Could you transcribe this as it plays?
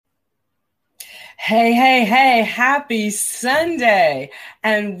Hey, hey, hey, happy Sunday.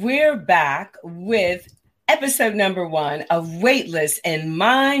 And we're back with episode number 1 of Weightless in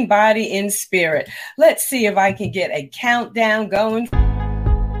Mind, Body, and Spirit. Let's see if I can get a countdown going.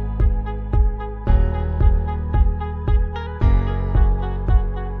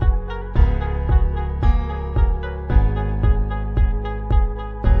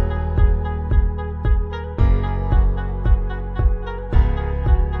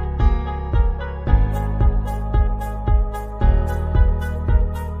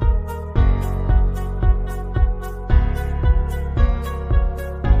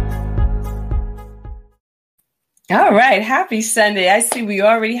 All right. Happy Sunday. I see we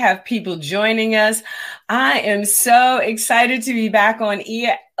already have people joining us. I am so excited to be back on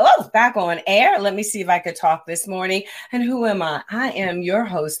air. Let me see if I could talk this morning. And who am I? I am your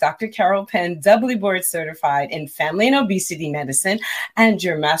host, Dr. Carol Penn, doubly board certified in family and obesity medicine and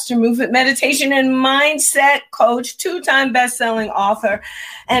your master movement meditation and mindset coach, 2-time best-selling author,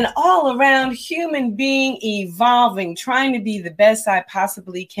 and all around human being evolving, trying to be the best I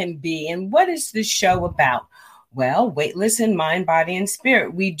possibly can be. And what is this show about? Well, Weightless in Mind, Body, and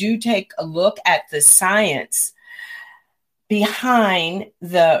Spirit. We do take a look at the science behind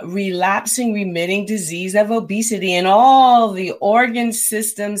the relapsing, remitting disease of obesity and all the organ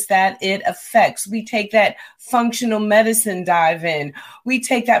systems that it affects. We take that functional medicine dive in. We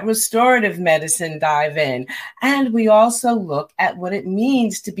take that restorative medicine dive in. And we also look at what it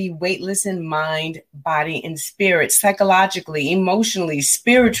means to be weightless in mind, body, and spirit, psychologically, emotionally,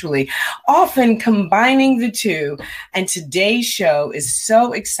 spiritually, often combining the two. And today's show is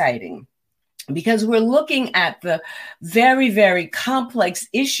so exciting, because we're looking at the very, very complex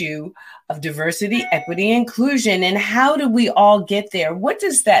issue of diversity, equity, inclusion, and how do we all get there? What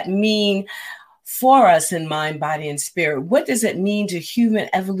does that mean for us in mind, body, and spirit? What does it mean to human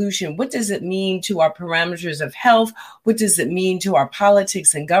evolution? What does it mean to our parameters of health? What does it mean to our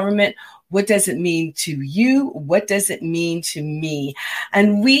politics and government? What does it mean to you? What does it mean to me?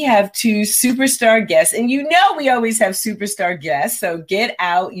 And we have 2 superstar guests, and you know we always have superstar guests, so get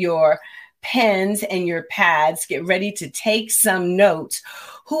out your pens and your pads, get ready to take some notes,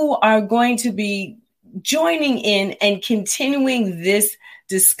 who are going to be joining in and continuing this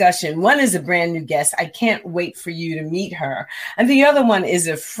discussion. One is a brand new guest. I can't wait for you to meet her. And the other one is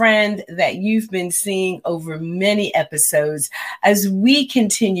a friend that you've been seeing over many episodes as we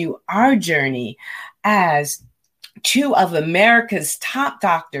continue our journey as 2 of America's top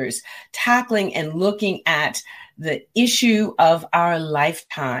doctors tackling and looking at the issue of our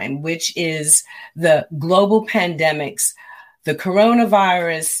lifetime, which is the global pandemics, the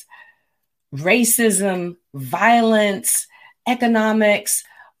coronavirus, racism, violence, economics,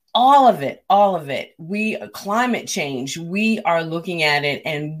 all of it. Climate change, we are looking at it,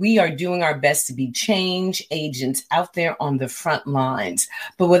 and we are doing our best to be change agents out there on the front lines.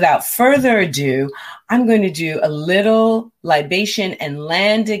 But without further ado, I'm going to do a little libation and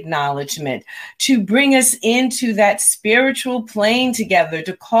land acknowledgement to bring us into that spiritual plane together,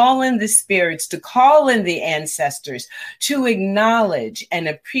 to call in the spirits, to call in the ancestors, to acknowledge and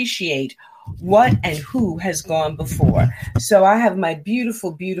appreciate what and who has gone before. So I have my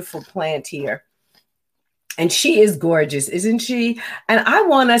beautiful, beautiful plant here. And she is gorgeous, isn't she? And I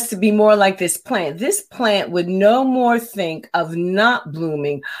want us to be more like this plant. This plant would no more think of not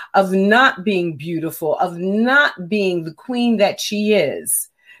blooming, of not being beautiful, of not being the queen that she is,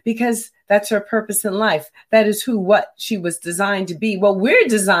 because that's her purpose in life. That is what she was designed to be. Well, we're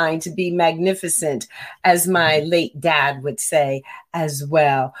designed to be magnificent, as my late dad would say as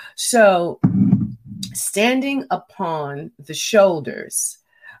well. So standing upon the shoulders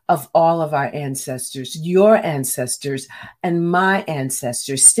of all of our ancestors, your ancestors and my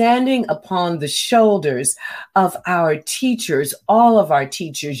ancestors, standing upon the shoulders of our teachers, all of our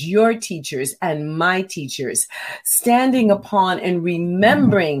teachers, your teachers and my teachers, standing upon and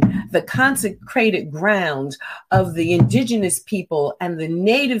remembering the consecrated ground of the indigenous people and the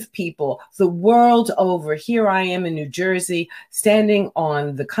native people the world over. Here I am in New Jersey, standing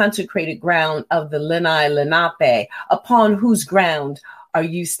on the consecrated ground of the Lenni Lenape, upon whose ground are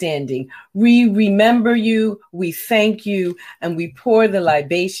you standing? We remember you, we thank you, and we pour the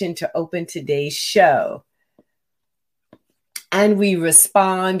libation to open today's show. And we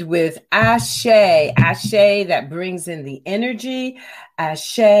respond with Ashe, Ashe that brings in the energy,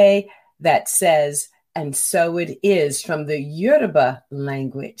 Ashe that says, and so it is, from the Yoruba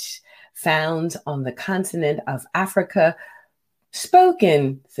language found on the continent of Africa,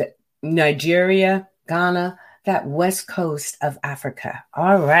 spoken Nigeria, Ghana, that west coast of Africa.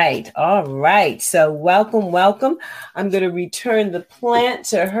 All right. All right. So welcome, welcome. I'm going to return the plant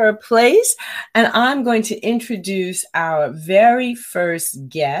to her place, and I'm going to introduce our very first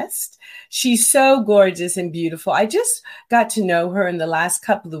guest. She's so gorgeous and beautiful. I just got to know her in the last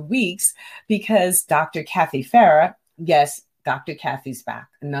couple of weeks because Dr. Kathy Farah, yes, Dr. Kathy's back,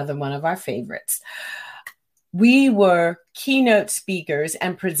 another one of our favorites. We were keynote speakers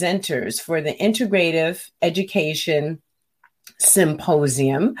and presenters for the Integrative Education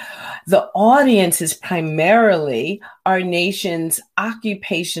Symposium. The audience is primarily our nation's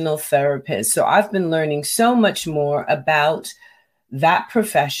occupational therapists. So I've been learning so much more about that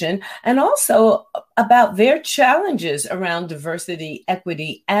profession and also about their challenges around diversity,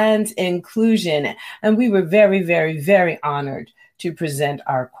 equity, and inclusion. And we were very, very, very honored to present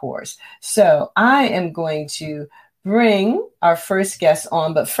our course. So I am going to bring our first guest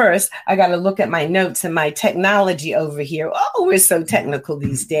on, but first I got to look at my notes and my technology over here. Oh, we're so technical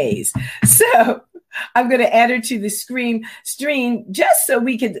these days. So I'm going to add her to the stream just so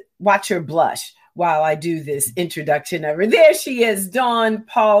we could watch her blush while I do this introduction of her. There she is, Dawn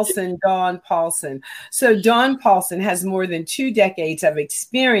Paulson. Dawn Paulson. So Dawn Paulson has more than 2 decades of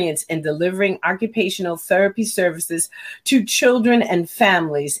experience in delivering occupational therapy services to children and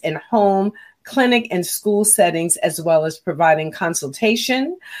families in home, clinic, and school settings, as well as providing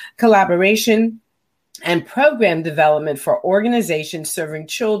consultation, collaboration, and program development for organizations serving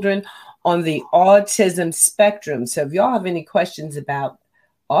children on the autism spectrum. So if y'all have any questions about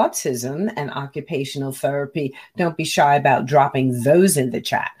autism and occupational therapy, don't be shy about dropping those in the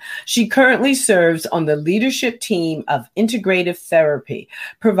chat. She currently serves on the leadership team of Integrative Therapy,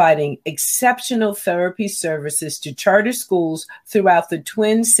 providing exceptional therapy services to charter schools throughout the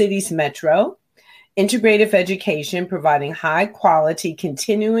Twin Cities Metro. Integrative Education, providing high quality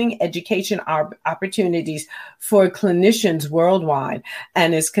continuing education opportunities for clinicians worldwide,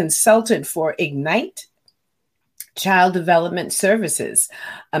 and is consultant for Ignite Child Development Services,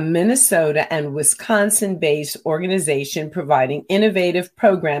 a Minnesota and Wisconsin-based organization providing innovative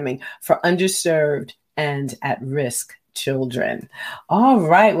programming for underserved and at-risk children. All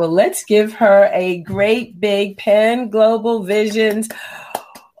right, well, let's give her a great big Penn Global Visions.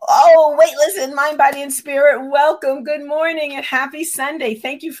 Oh, wait, listen, mind, body, and spirit, welcome. Good morning and happy Sunday.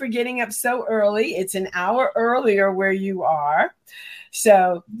 Thank you for getting up so early. It's an hour earlier where you are.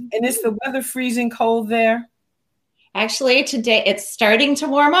 So, and is the weather freezing cold there? Actually, today it's starting to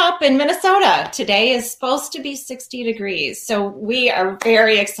warm up in Minnesota. Today is supposed to be 60 degrees. So we are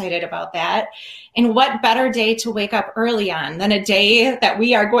very excited about that. And what better day to wake up early on than a day that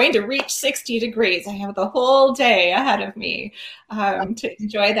we are going to reach 60 degrees. I have the whole day ahead of me to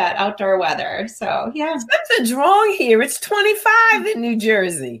enjoy that outdoor weather. So, yeah. Something's wrong here. It's 25 in New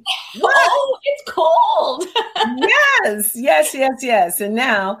Jersey. What? Oh, it's cold. Yes. And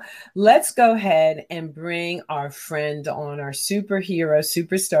now let's go ahead and bring our friend on, our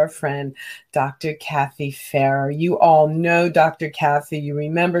superstar friend, Dr. Kathy Farah. You all know Dr. Kathy. You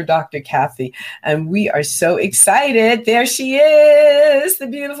remember Dr. Kathy. And we are so excited. There she is, the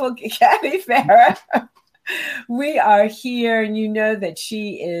beautiful Kathy Farah. We are here, and you know that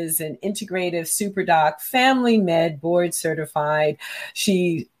she is an integrative super doc, family med, board certified.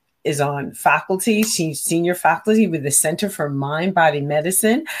 She is on faculty. She's senior faculty with the Center for Mind Body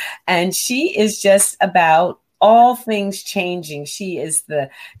Medicine. And she is just about all things changing. She is the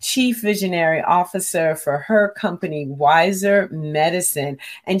chief visionary officer for her company, Wiser Medicine.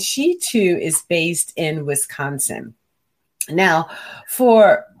 And she too is based in Wisconsin. Now,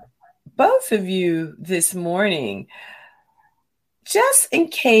 for both of you this morning, just in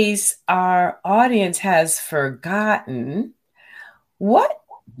case our audience has forgotten,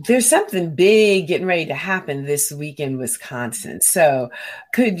 there's something big getting ready to happen this week in Wisconsin. So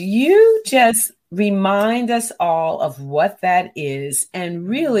could you just remind us all of what that is and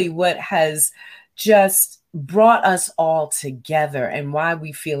really what has just brought us all together and why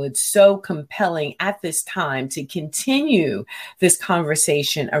we feel it's so compelling at this time to continue this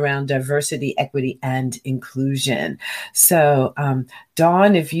conversation around diversity, equity, and inclusion. So,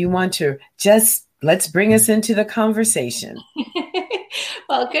 Dawn, if you want to let's bring us into the conversation.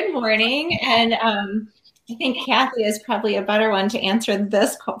 Well, good morning. And I think Kathy is probably a better one to answer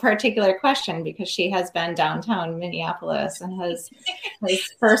this particular question because she has been downtown Minneapolis and has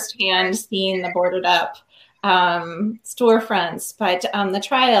firsthand seen the boarded up storefronts. But the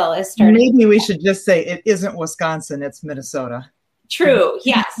trial is starting. Maybe we should just say it isn't Wisconsin, it's Minnesota. True.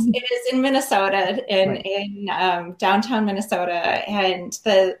 Yes, it is in Minnesota, in downtown Minnesota, and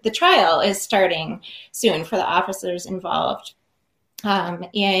the trial is starting soon for the officers involved.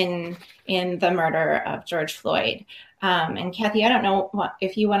 in the murder of George Floyd. And Kathy, I don't know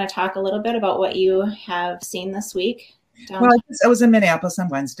if you want to talk a little bit about what you have seen this week. Well, I was in Minneapolis on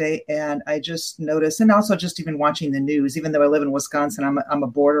Wednesday, and I just noticed, and also just even watching the news, even though I live in Wisconsin, I'm a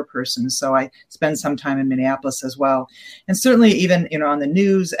border person, so I spend some time in Minneapolis as well. And certainly even, on the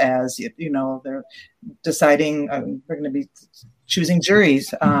news, as, they're deciding we're going to be choosing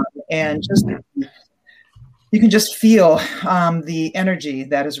juries, and just you can just feel the energy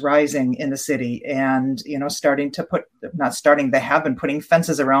that is rising in the city, and they have been putting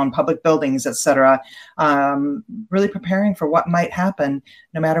fences around public buildings, et cetera, really preparing for what might happen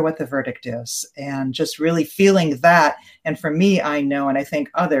no matter what the verdict is, and just really feeling that. And for me, I know, and I think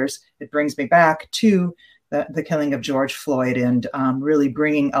others, it brings me back to the killing of George Floyd, and really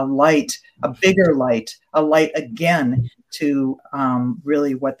bringing a bigger light, a light again to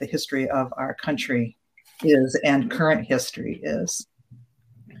really what the history of our country is and current history is.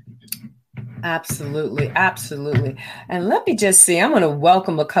 Absolutely. And let me just see, I'm going to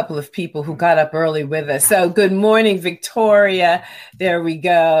welcome a couple of people who got up early with us. So good morning, Victoria. There we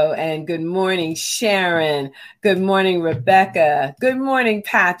go. And good morning, Sharon. Good morning, Rebecca. Good morning,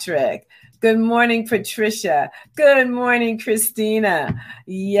 Patrick. Good morning, Patricia. Good morning, Christina.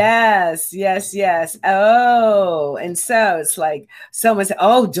 Yes. Oh, and so it's like someone said,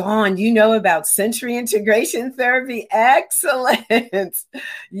 oh, Dawn, you know about sensory integration therapy? Excellent.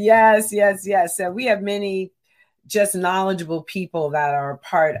 Yes. So we have many just knowledgeable people that are a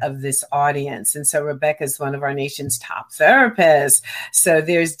part of this audience. And so Rebecca is one of our nation's top therapists. So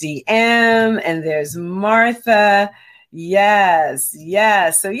there's DM and there's Martha. Yes.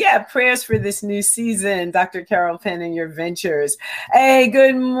 So prayers for this new season, Dr. Carol Penn and your ventures. Hey,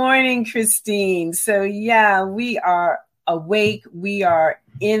 good morning, Christine. So we are awake. We are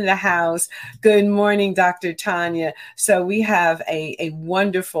in the house. Good morning, Dr. Tanya. So we have a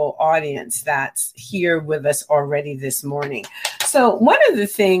wonderful audience that's here with us already this morning. So one of the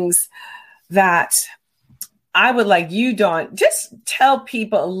things that I would like you, Dawn, just tell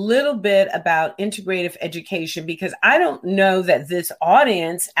people a little bit about integrative education, because I don't know that this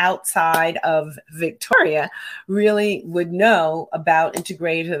audience outside of Victoria really would know about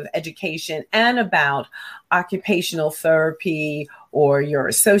integrative education and about occupational therapy or your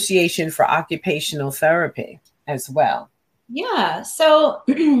association for occupational therapy as well. Yeah, so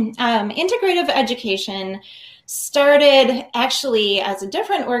integrative education started actually as a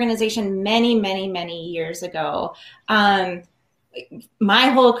different organization many years ago. My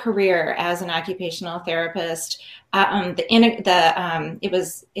whole career as an occupational therapist, it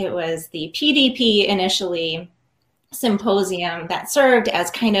was the PDP initially symposium that served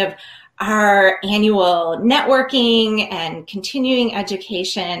as kind of our annual networking and continuing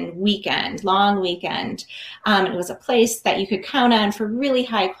education weekend, long weekend. It was a place that you could count on for really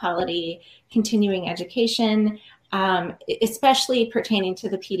high quality continuing education, especially pertaining to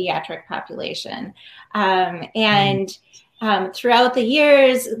the pediatric population. Throughout the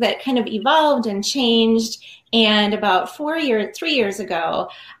years, that kind of evolved and changed. And about 3 years ago,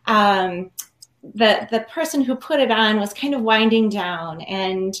 the person who put it on was kind of winding down,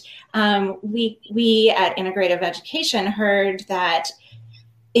 and we at Integrative Education heard that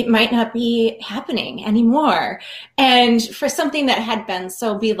it might not be happening anymore. And for something that had been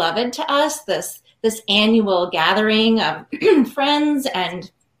so beloved to us, this annual gathering of friends and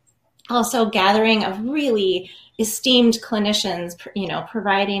also gathering of really esteemed clinicians,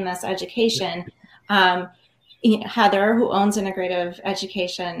 providing this education. Heather, who owns Integrative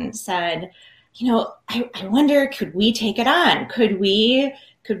Education, said, I wonder, could we take it on? Could we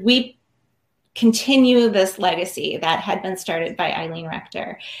continue this legacy that had been started by Eileen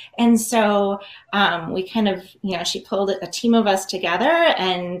Rector? And so we kind of, she pulled a team of us together,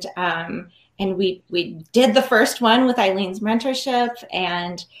 and we did the first one with Eileen's mentorship,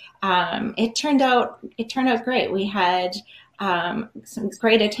 and it turned out great. We had some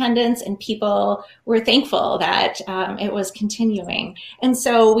great attendance, and people were thankful that it was continuing. And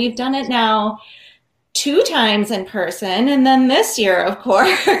so we've done it now 2 times in person. And then this year, of course,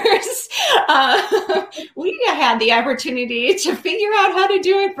 we had the opportunity to figure out how to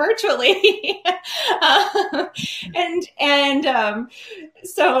do it virtually.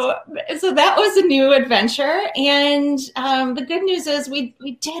 So that was a new adventure. And the good news is we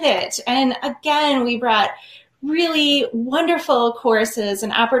did it. And again, we brought really wonderful courses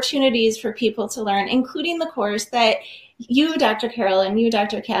and opportunities for people to learn, including the course that you, Dr. Carol, and you,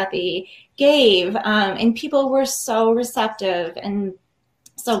 Dr. Kathy, gave. And people were so receptive and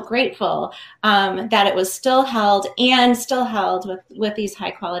so grateful that it was still held with these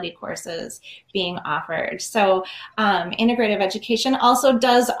high quality courses being offered. So integrative education also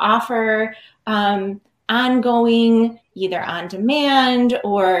does offer ongoing, either on demand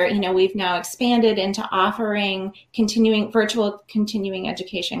or, we've now expanded into offering virtual continuing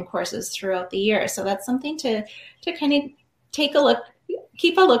education courses throughout the year. So that's something to kind of keep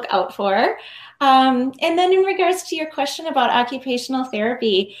a look out for. And then in regards to your question about occupational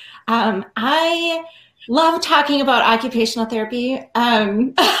therapy, I love talking about occupational therapy.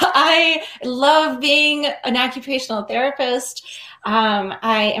 I love being an occupational therapist.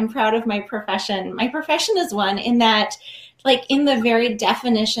 I am proud of my profession. My profession is one in that, like, in the very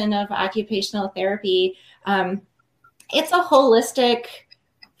definition of occupational therapy, it's a holistic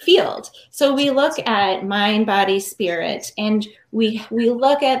field. So we look at mind, body, spirit, and we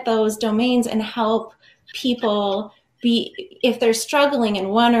look at those domains and help people if they're struggling in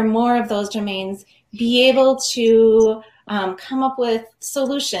one or more of those domains, be able to come up with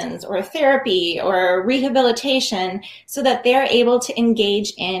solutions or therapy or rehabilitation so that they're able to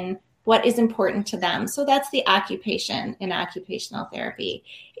engage in what is important to them. So that's the occupation in occupational therapy.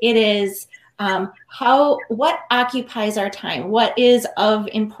 It is what occupies our time, what is of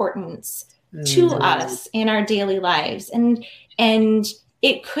importance to us in our daily lives. And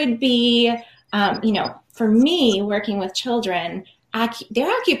it could be, for me, working with children, their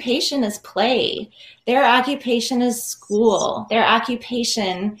occupation is play. Their occupation is school. Their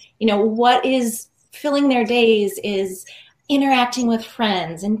occupation, what is filling their days is interacting with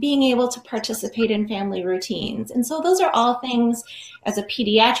friends and being able to participate in family routines. And so those are all things as a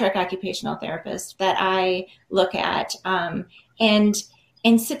pediatric occupational therapist that I look at and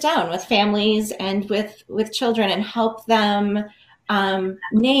sit down with families and with children and help them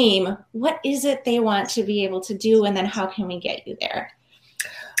name what is it they want to be able to do, and then how can we get you there.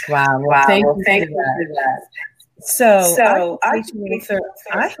 Wow. Thank you for that. So I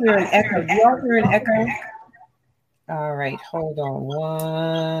hear an echo. Do y'all hear an echo? All right, hold on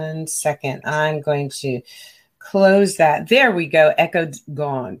 1 second. I'm going to close that. There we go. Echo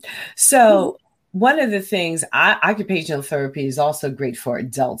gone. So one of the things, occupational therapy is also great for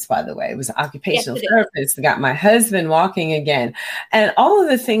adults, by the way. It was an occupational therapist that got my husband walking again. And all of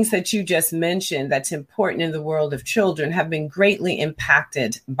the things that you just mentioned that's important in the world of children have been greatly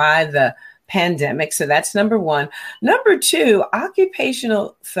impacted by the pandemic. So that's number one. Number two,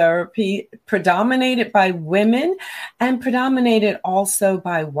 occupational therapy predominated by women and predominated also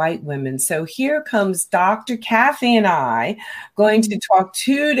by white women. So here comes Dr. Kathy and I going to talk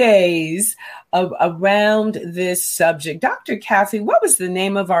 2 days around this subject. Dr. Kathy, what was the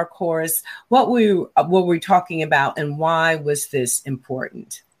name of our course? What were we talking about, and why was this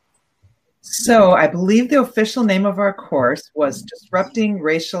important? So I believe the official name of our course was Disrupting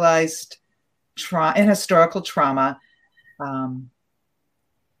Racialized Trauma and Historical Trauma.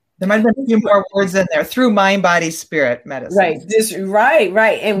 There might have been a few more words in there, through mind, body, spirit medicine. Right.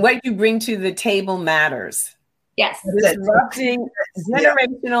 Right. And what you bring to the table matters. Yes. Disrupting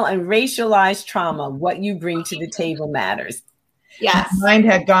generational and racialized trauma. What you bring to the table matters. Yes. Mine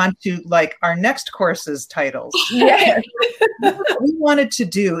had gone to like our next course's titles. Yes. What we wanted to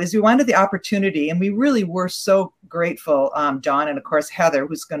do is we wanted the opportunity, and we really were so grateful, Dawn, and of course Heather,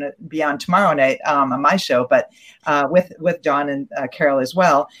 who's going to be on tomorrow night on my show, but with Dawn and Carol as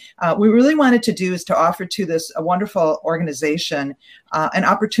well. We really wanted to do is to offer to this a wonderful organization an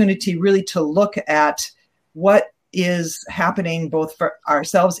opportunity really to look at what is happening both for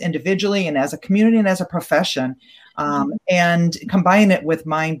ourselves individually and as a community and as a profession, and combine it with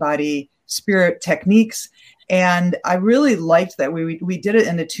mind, body, spirit techniques. And I really liked that we did it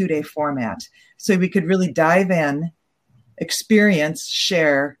in a 2-day format, so we could really dive in, experience,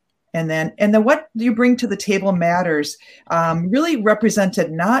 share, and then what you bring to the table matters. Really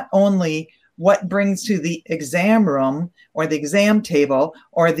represented not only what brings to the exam room or the exam table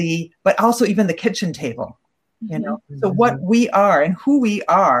but also even the kitchen table. So what we are and who we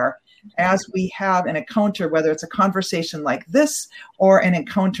are as we have an encounter, whether it's a conversation like this or an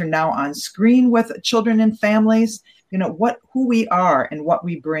encounter now on screen with children and families, who we are and what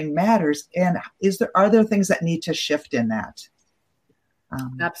we bring matters. And are there things that need to shift in that?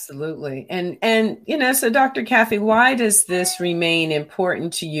 Absolutely. And so Dr. Kathy, why does this remain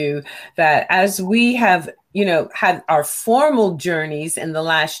important to you, that as we have, had our formal journeys in the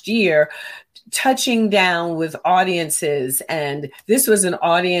last year, touching down with audiences, and this was an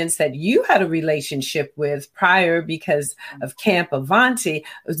audience that you had a relationship with prior because of Camp Avanti. It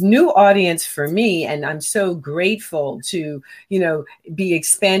was a new audience for me, and I'm so grateful to be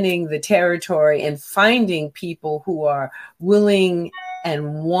expanding the territory and finding people who are willing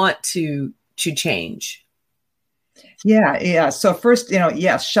and want to change? Yeah. So first,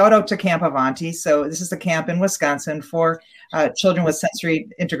 yes, shout out to Camp Avanti. So this is a camp in Wisconsin for children with sensory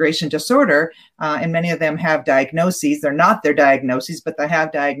integration disorder, and many of them have diagnoses. They're not their diagnoses, but they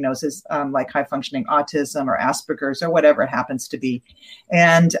have diagnoses like high functioning autism or Asperger's or whatever it happens to be.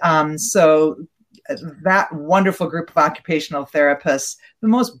 And so that wonderful group of occupational therapists, the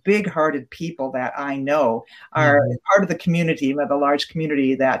most big-hearted people that I know, are part of the community, the large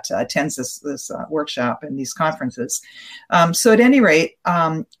community that attends this workshop and these conferences. So at any rate,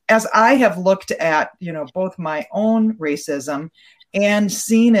 as I have looked at, both my own racism and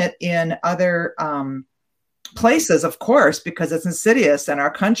seen it in other places, of course, because it's insidious in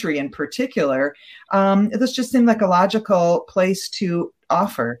our country in particular, this just seemed like a logical place to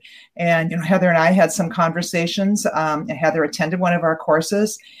offer. And Heather and I had some conversations, and Heather attended one of our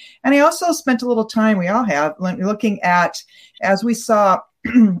courses. And I also spent a little time, we all have, looking at, as we saw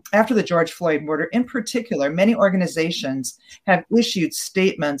after the George Floyd murder in particular, many organizations have issued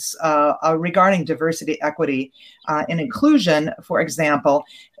statements regarding diversity, equity, and inclusion, for example.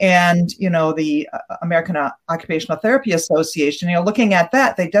 And, the American Occupational Therapy Association, looking at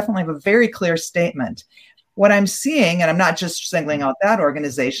that, they definitely have a very clear statement. What I'm seeing, and I'm not just singling out that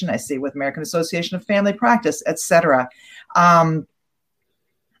organization, I see with American Association of Family Practice, et cetera, that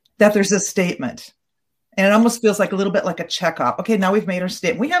there's a statement. And it almost feels like a little bit like a checkoff. Okay, now we've made our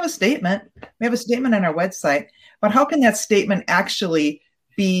statement. We have a statement. We have a statement on our website. But how can that statement actually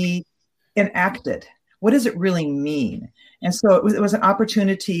be enacted? What does it really mean? And so it was an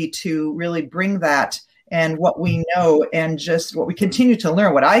opportunity to really bring that and what we know and just what we continue to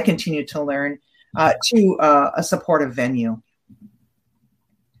learn, what I continue to learn, to a supportive venue.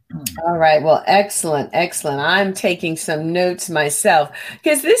 All right. Well, excellent. I'm taking some notes myself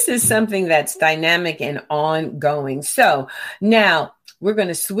because this is something that's dynamic and ongoing. So now we're going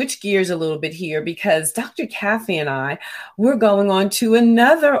to switch gears a little bit here because Dr. Kathy and I, we're going on to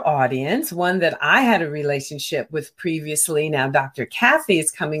another audience, one that I had a relationship with previously. Now, Dr. Kathy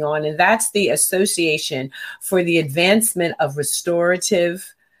is coming on, and that's the Association for the Advancement of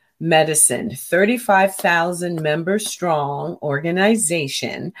Restorative Medicine, 35,000 member strong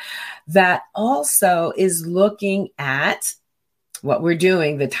organization that also is looking at what we're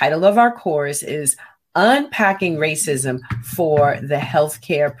doing. The title of our course is Unpacking Racism for the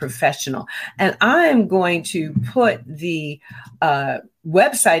Healthcare Professional. And I'm going to put the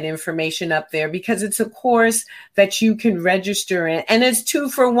website information up there because it's a course that you can register in, and it's 2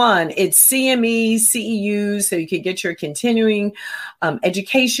 for 1. It's CME, CEU, so you can get your continuing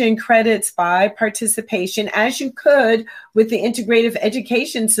education credits by participation, as you could with the Integrative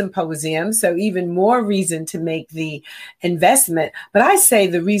Education Symposium. So even more reason to make the investment. But I say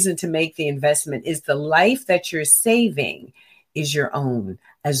the reason to make the investment is the life that you're saving is your own,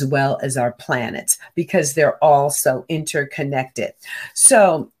 as well as our planet's, because they're all so interconnected.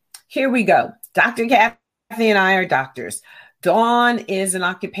 So here we go. Dr. Kathy and I are doctors. Dawn is an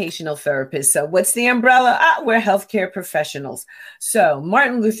occupational therapist. So what's the umbrella? We're healthcare professionals. So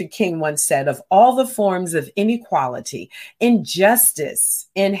Martin Luther King once said, of all the forms of inequality, injustice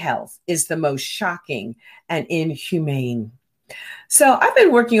in health is the most shocking and inhumane. So I've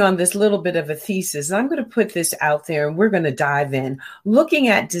been working on this little bit of a thesis, and I'm going to put this out there, and we're going to dive in, looking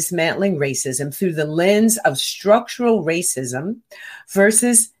at dismantling racism through the lens of structural racism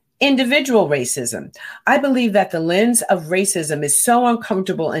versus individual racism. I believe that the lens of racism is so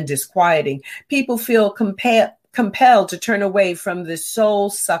uncomfortable and disquieting. People feel compelled to turn away from the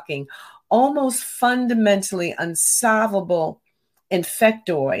soul-sucking, almost fundamentally unsolvable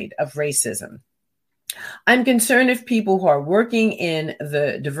infectoid of racism. I'm concerned if people who are working in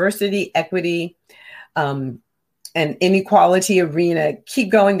the diversity, equity, and inequality arena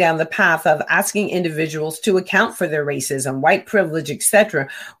keep going down the path of asking individuals to account for their racism, white privilege, etc.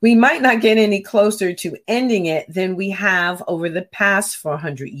 We might not get any closer to ending it than we have over the past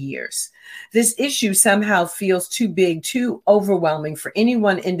 400 years. This issue somehow feels too big, too overwhelming for any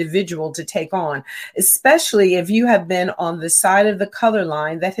one individual to take on, especially if you have been on the side of the color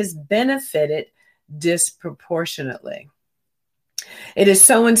line that has benefited disproportionately. It is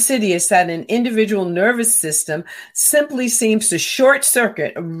so insidious that an individual nervous system simply seems to short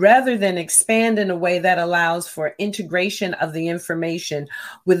circuit rather than expand in a way that allows for integration of the information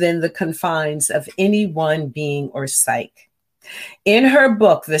within the confines of any one being or psyche. In her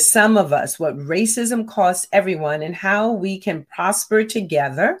book, The Sum of Us, What Racism Costs Everyone and How We Can Prosper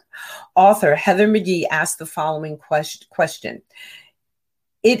Together, author Heather McGhee asked the following question.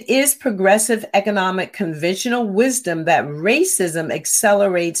 It is progressive economic conventional wisdom that racism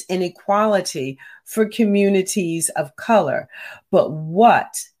accelerates inequality for communities of color. But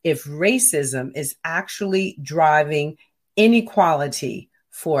what if racism is actually driving inequality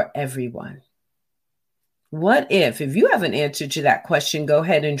for everyone? What if you have an answer to that question, go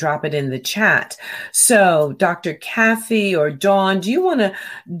ahead and drop it in the chat. So Dr. Kathy or Dawn, do you want to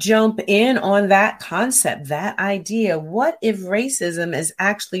jump in on that concept, that idea? What if racism is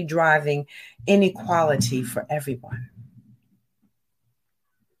actually driving inequality for everyone?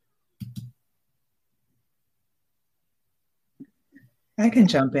 I can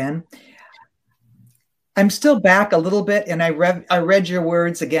jump in. I'm still back a little bit, and I read your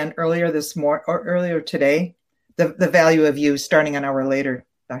words again earlier this morning or earlier today. The value of you starting an hour later,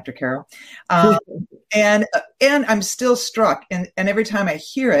 Dr. Carol, and I'm still struck, and every time I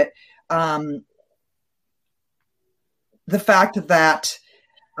hear it, the fact that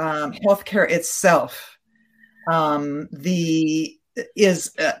healthcare itself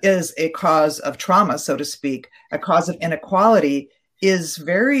is a cause of trauma, so to speak, a cause of inequality is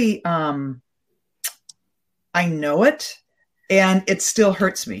very. I know it, and it still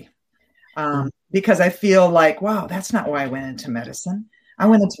hurts me because I feel like, wow, that's not why I went into medicine. I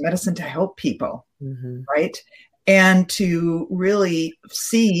went into medicine to help people, right? And to really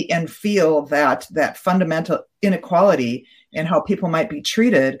see and feel that fundamental inequality in how people might be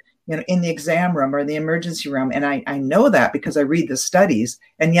treated, in the exam room or the emergency room. And I know that because I read the studies,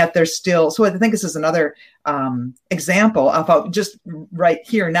 and yet there's still, so I think this is another example of how just right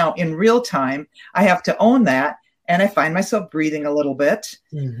here now in real time, I have to own that. And I find myself breathing a little bit.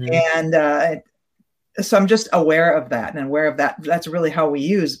 And so I'm just aware of that and aware of that. That's really how we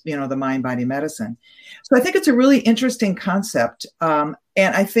use, the mind-body medicine. So I think it's a really interesting concept. And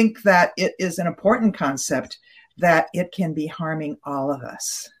I think that it is an important concept that it can be harming all of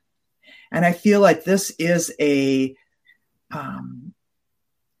us. And I feel like this is it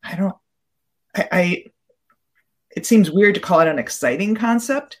seems weird to call it an exciting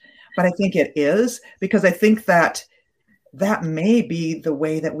concept, but I think it is, because I think that may be the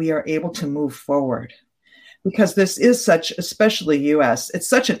way that we are able to move forward, because this is such, especially US, it's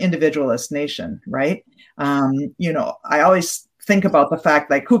such an individualist nation, right? I always think about the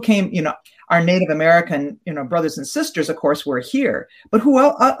fact, like, who came, our Native American, brothers and sisters, of course, were here, but who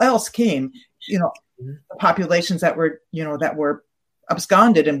else came? The populations that were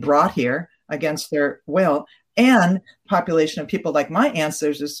absconded and brought here against their will, and population of people like my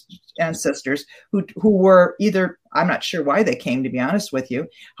ancestors who were either, I'm not sure why they came, to be honest with you.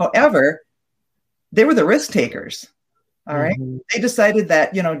 However, they were the risk takers. All right. They decided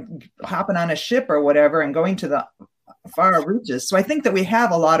that, hopping on a ship or whatever and going to the far reaches. So I think that we have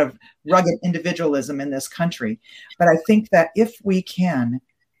a lot of rugged individualism in this country, but I think that if we can,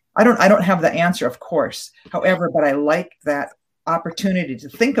 I don't have the answer, of course. However, but I like that opportunity to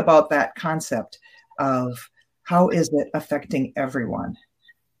think about that concept of how is it affecting everyone.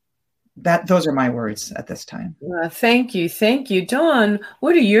 Those are my words at this time. Thank you. Dawn,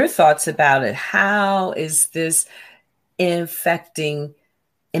 what are your thoughts about it? How is this impacting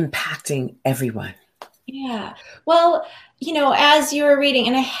everyone? Yeah. Well, as you were reading,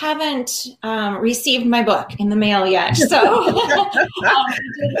 and I haven't received my book in the mail yet, so I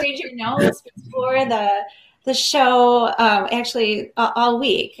did read your notes before the show, actually all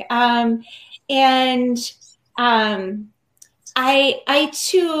week, and I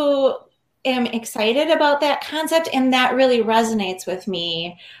too am excited about that concept, and that really resonates with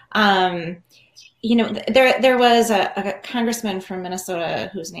me. There was a congressman from Minnesota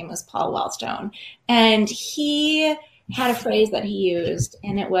whose name was Paul Wellstone, and he had a phrase that he used,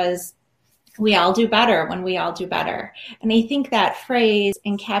 and it was, "We all do better when we all do better." And I think that phrase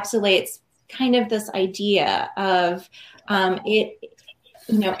encapsulates kind of this idea of kind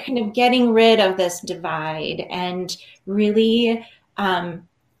of getting rid of this divide and really,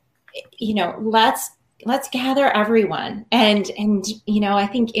 let's gather everyone. And I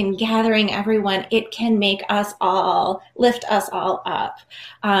think in gathering everyone, it can make us all, lift us all up.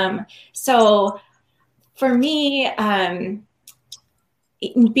 So for me,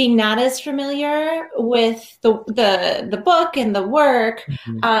 being not as familiar with the book and the work,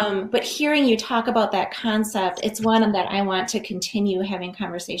 but hearing you talk about that concept, it's one that I want to continue having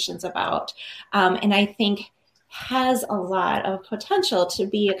conversations about. And I think has a lot of potential to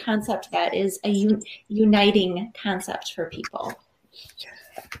be a concept that is a uniting concept for people.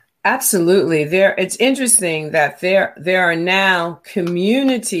 Absolutely. It's interesting that there are now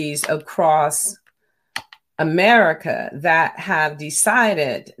communities across America that have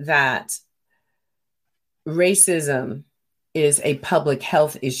decided that racism is a public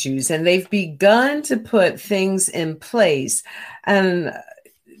health issues, and they've begun to put things in place and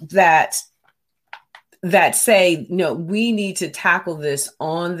that say, no, we need to tackle this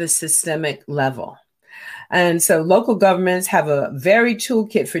on the systemic level. And so local governments have a very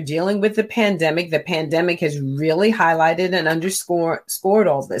toolkit for dealing with the pandemic. The pandemic has really highlighted and underscored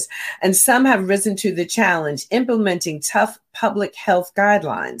all this. And some have risen to the challenge, implementing tough public health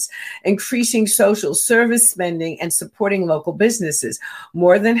guidelines, increasing social service spending, and supporting local businesses.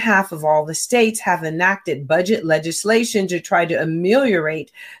 More than half of all the states have enacted budget legislation to try to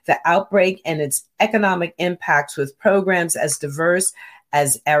ameliorate the outbreak and its economic impacts with programs as diverse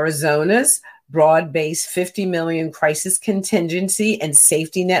as Arizona's broad-based $50 million crisis contingency and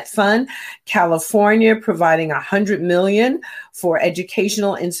safety net fund, California providing $100 million for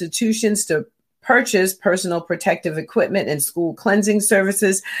educational institutions to purchase personal protective equipment and school cleansing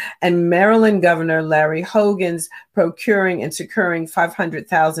services, and Maryland Governor Larry Hogan's procuring and securing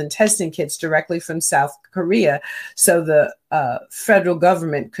 500,000 testing kits directly from South Korea so the federal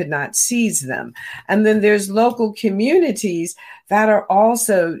government could not seize them. And then there's local communities that are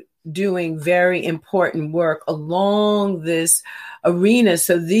also doing very important work along this arena.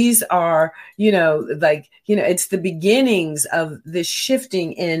 So these are, it's the beginnings of this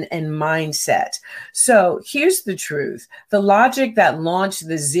shifting in mindset. So here's the truth. The logic that launched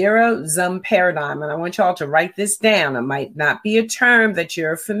the zero-sum paradigm, and I want y'all to write this down. It might not be a term that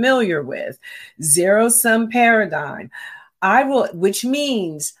you're familiar with. Zero-sum paradigm. Which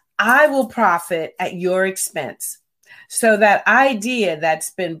means I will profit at your expense. So that idea that's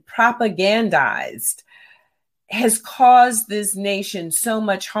been propagandized has caused this nation so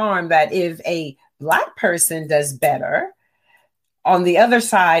much harm that if a Black person does better, on the other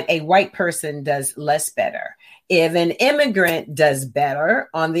side, a white person does less better. If an immigrant does better,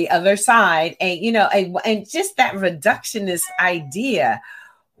 on the other side, and just that reductionist idea,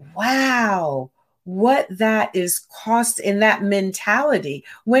 wow, what that is cost in that mentality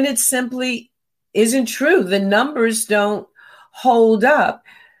when it simply isn't true. The numbers don't hold up.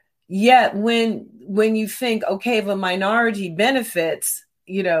 Yet when you think, okay, if a minority benefits,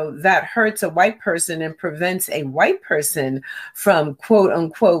 that hurts a white person and prevents a white person from quote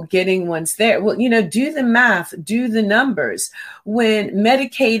unquote getting once there. Well, do the math, do the numbers. When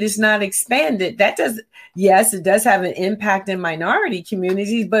Medicaid is not expanded, yes, it does have an impact in minority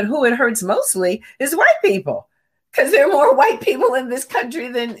communities, but who it hurts mostly is white people. Because there are more white people in this country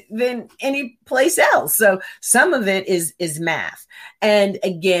than any place else. So some of it is math. And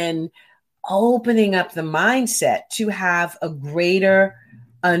again, opening up the mindset to have a greater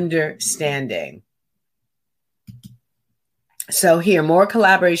understanding. So here, more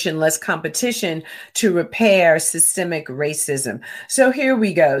collaboration, less competition to repair systemic racism. So here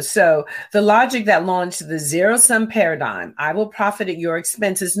we go. So the logic that launched the zero-sum paradigm, I will profit at your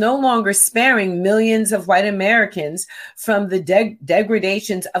expense, is no longer sparing millions of white Americans from the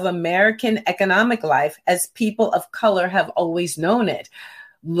degradations of American economic life as people of color have always known it.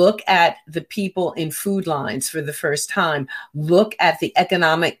 Look at the people in food lines for the first time. Look at the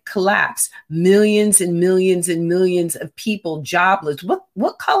economic collapse. Millions and millions and millions of people jobless.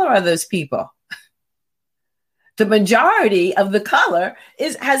 What color are those people? The majority of the color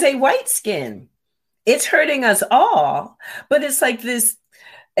has a white skin. It's hurting us all, but it's like this.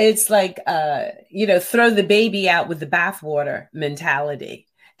 It's like, throw the baby out with the bathwater mentality.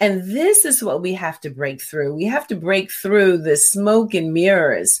 And this is what we have to break through. We have to break through the smoke and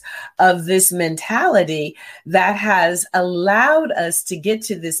mirrors of this mentality that has allowed us to get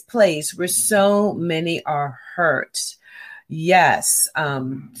to this place where so many are hurt. Yes.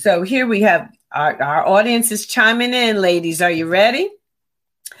 So here we have our audience is chiming in, ladies. Are you ready?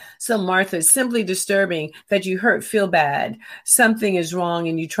 So Martha, it's simply disturbing that you hurt, feel bad. Something is wrong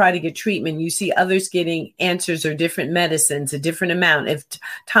and you try to get treatment. You see others getting answers or different medicines, a different amount of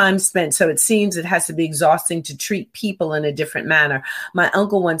time spent. So it seems it has to be exhausting to treat people in a different manner. My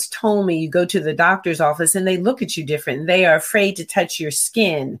uncle once told me you go to the doctor's office and they look at you different. They are afraid to touch your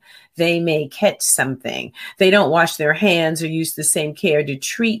skin. They may catch something. They don't wash their hands or use the same care to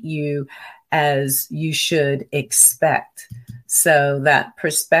treat you as you should expect. So that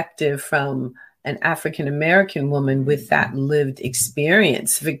perspective from an African-American woman with that lived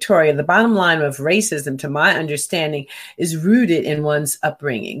experience. Victoria, the bottom line of racism, to my understanding, is rooted in one's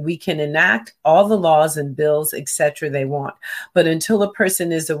upbringing. We can enact all the laws and bills, etc. they want, but until a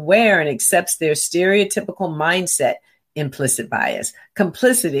person is aware and accepts their stereotypical mindset, implicit bias,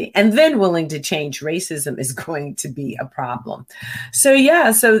 complicity, and then willing to change, racism is going to be a problem. So,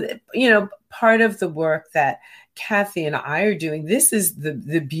 part of the work that Kathy and I are doing, this is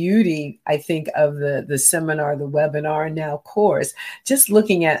the beauty, I think, of the seminar, the webinar, and now course, just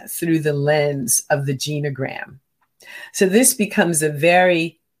looking at through the lens of the genogram. So this becomes a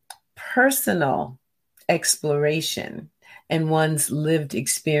very personal exploration and one's lived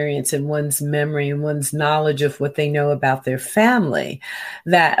experience and one's memory and one's knowledge of what they know about their family,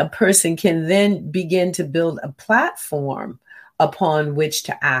 that a person can then begin to build a platform upon which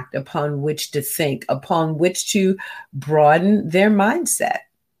to act, upon which to think, upon which to broaden their mindset.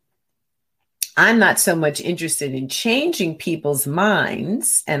 I'm not so much interested in changing people's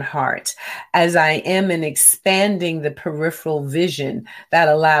minds and hearts as I am in expanding the peripheral vision that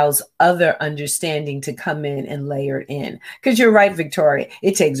allows other understanding to come in and layer in. Because you're right, Victoria,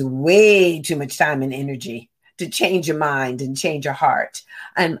 it takes way too much time and energy to change your mind and change your heart.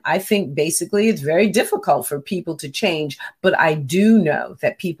 And I think basically it's very difficult for people to change, but I do know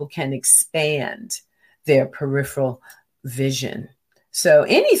that people can expand their peripheral vision. So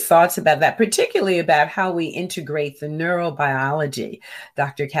any thoughts about that, particularly about how we integrate the neurobiology,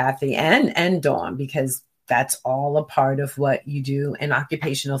 Dr. Kathy and Dawn, because that's all a part of what you do in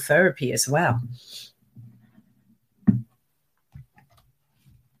occupational therapy as well.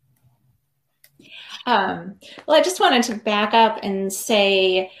 Well, I just wanted to back up and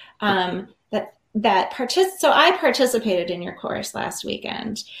say so I participated in your course last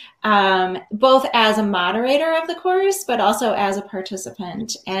weekend, both as a moderator of the course, but also as a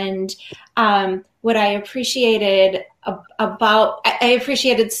participant. And what I appreciated I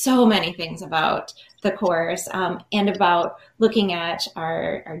appreciated so many things about the course and about looking at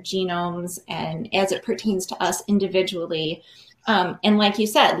our genomes and as it pertains to us individually. And like you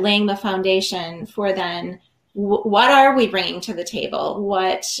said, laying the foundation for then what are we bringing to the table?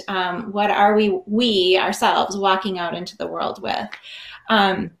 What are we ourselves walking out into the world with?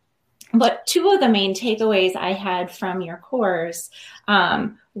 But two of the main takeaways I had from your course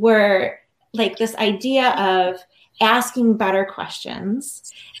were like this idea of asking better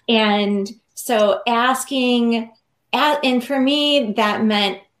questions. And so and for me, that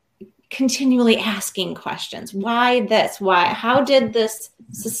meant continually asking questions. Why this? Why? How did this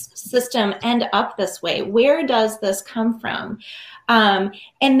system end up this way? Where does this come from? And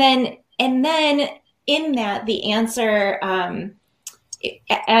then in that, the answer,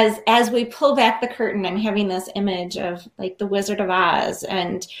 as we pull back the curtain, I'm having this image of like the Wizard of Oz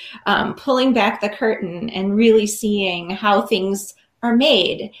and pulling back the curtain and really seeing how things are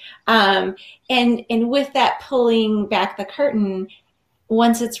made. And with that pulling back the curtain,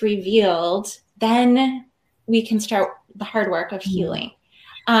 once it's revealed, then we can start the hard work of healing.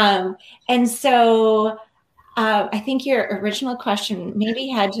 And so I think your original question maybe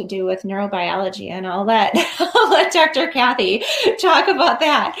had to do with neurobiology, and I'll let Dr. Kathy talk about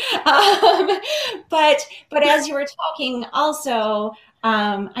that. But as you were talking also,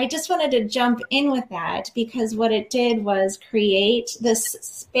 I just wanted to jump in with that because what it did was create this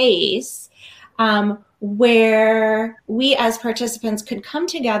space where we as participants could come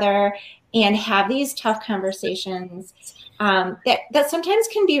together and have these tough conversations that sometimes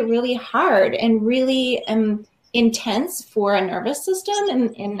can be really hard and really intense for a nervous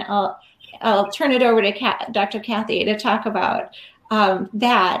system. And I'll turn it over to Dr. Kathy to talk about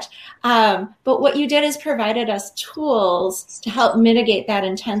that. But what you did is provided us tools to help mitigate that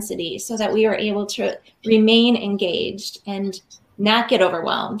intensity so that we are able to remain engaged and not get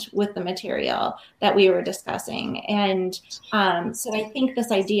overwhelmed with the material that we were discussing. And so I think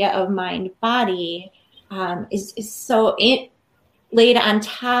this idea of mind-body is so laid on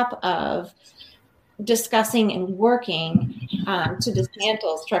top of discussing and working to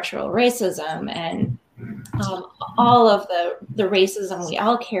dismantle structural racism and all of the racism we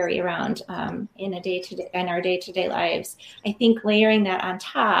all carry around in our day-to-day lives. I think layering that on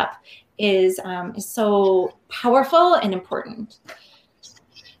top is so powerful and important.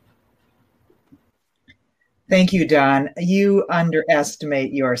 Thank you, Dawn. You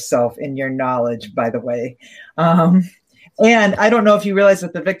underestimate yourself in your knowledge, by the way. And I don't know if you realize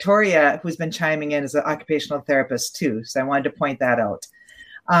that the Victoria, who's been chiming in, is an occupational therapist too. So I wanted to point that out.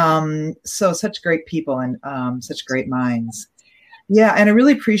 So such great people and such great minds. Yeah, and I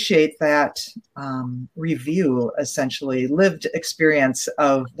really appreciate that review, essentially, lived experience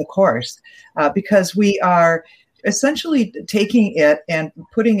of the course, because we are essentially taking it and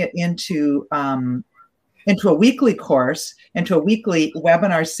putting it into a weekly course, into a weekly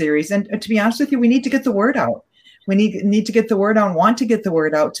webinar series. And to be honest with you, we need to get the word out. We need to get the word out, want to get the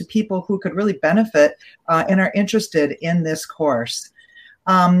word out to people who could really benefit and are interested in this course.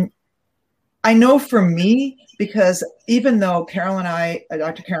 I know for me, because even though Dr. Carol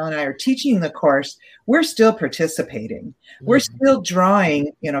and I are teaching the course, we're still participating. We're still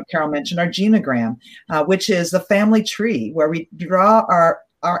drawing, Carol mentioned our genogram, which is the family tree where we draw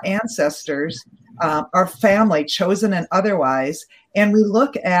our ancestors, our family, chosen and otherwise, and we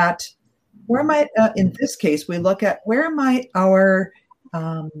look at where might, in this case, we look at where might our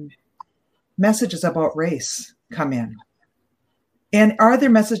messages about race come in. And are there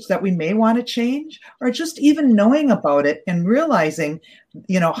messages that we may want to change, or just even knowing about it and realizing,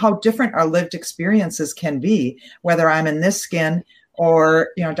 how different our lived experiences can be, whether I'm in this skin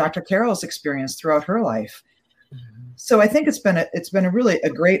or, Dr. Carol's experience throughout her life. So I think it's been a really a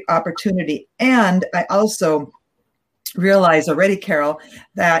great opportunity. And I also realize already, Carol,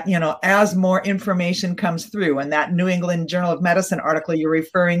 that, as more information comes through, and that New England Journal of Medicine article you're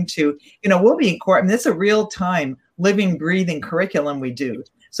referring to, we'll be in court. I mean, it's a real time living, breathing curriculum we do.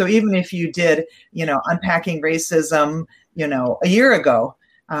 So even if you did, unpacking racism, a year ago,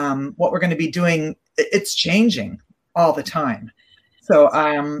 what we're going to be doing, it's changing all the time. So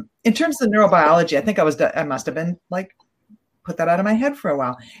in terms of neurobiology, I think I must have been put that out of my head for a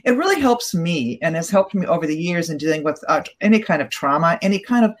while. It really helps me and has helped me over the years in dealing with any kind of trauma, any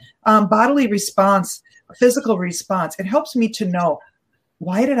kind of bodily response, physical response. It helps me to know,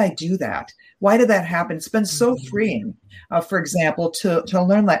 why did I do that? Why did that happen? It's been so freeing, for example, to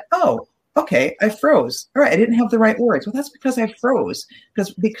learn that, oh, okay, I froze. All right, I didn't have the right words. Well, that's because I froze,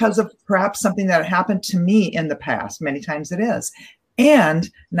 because of perhaps something that happened to me in the past. Many times it is. And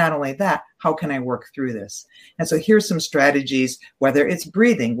not only that, how can I work through this? And so here's some strategies, whether it's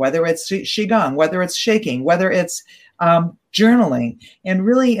breathing, whether it's Qigong, whether it's shaking, whether it's journaling, and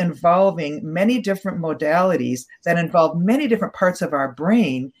really involving many different modalities that involve many different parts of our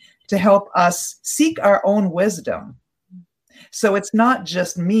brain to help us seek our own wisdom. So it's not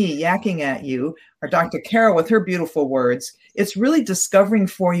just me yakking at you or Dr. Carol with her beautiful words. It's really discovering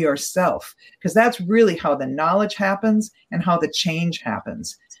for yourself, because that's really how the knowledge happens and how the change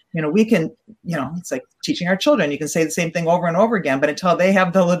happens. We can, it's like teaching our children. You can say the same thing over and over again, but until they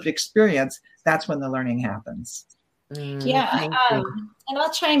have the lived experience, that's when the learning happens. Yeah. And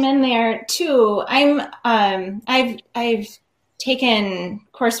I'll chime in there too. I've taken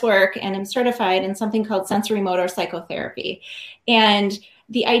coursework and I'm certified in something called sensory motor psychotherapy. And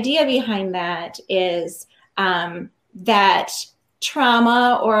the idea behind that is that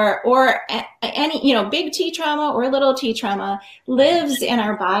trauma or any, big T trauma or little T trauma lives in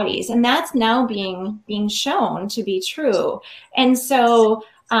our bodies. And that's now being shown to be true. And so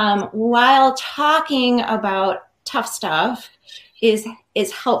while talking about tough stuff is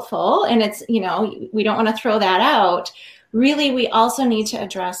helpful, and it's, we don't want to throw that out. Really, we also need to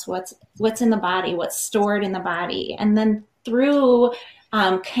address what's in the body, what's stored in the body. And then through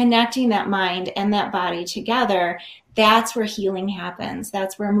connecting that mind and that body together, that's where healing happens.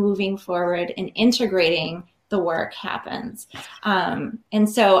 That's where moving forward and integrating the work happens. And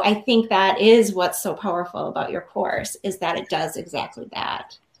so I think that is what's so powerful about your course, is that it does exactly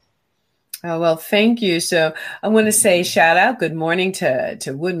that. Oh, well, thank you. So I want to say shout out. Good morning to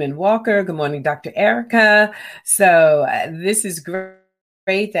Woodman Walker. Good morning, Dr. Erica. So this is great.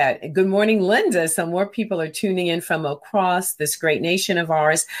 That good morning, Linda. Some more people are tuning in from across this great nation of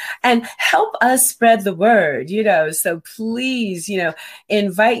ours, and help us spread the word, so please,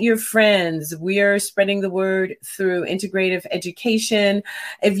 invite your friends. We are spreading the word through integrative education.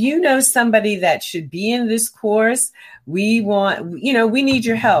 If you know somebody that should be in this course, we need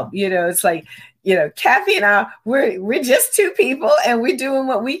your help. It's like, Kathy and I, we're just two people and we're doing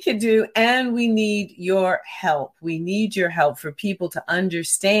what we can do, and we need your help. We need your help for people to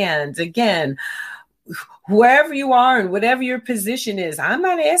understand, again, wherever you are and whatever your position is. I'm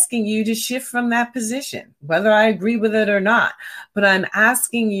not asking you to shift from that position, whether I agree with it or not, but I'm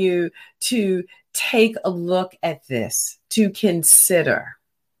asking you to take a look at this, to consider.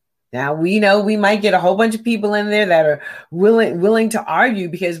 Now, we know we might get a whole bunch of people in there that are willing to argue,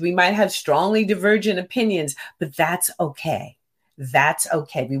 because we might have strongly divergent opinions, but that's okay. That's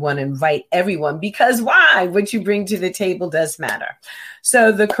okay. We want to invite everyone, because why? What you bring to the table does matter.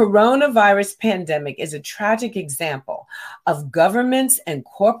 So the coronavirus pandemic is a tragic example of governments and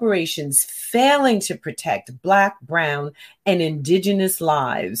corporations failing to protect Black, Brown, and Indigenous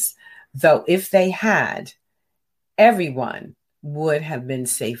lives, though if they had, everyone would have been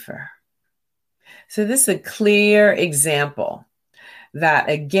safer. So this is a clear example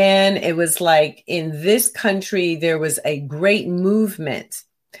that, again, it was like in this country, there was a great movement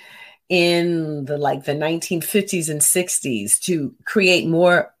in the 1950s and 60s to create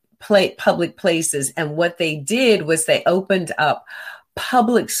more public places. And what they did was they opened up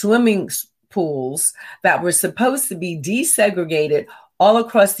public swimming pools that were supposed to be desegregated all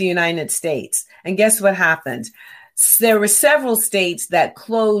across the United States. And guess what happened? There were several states that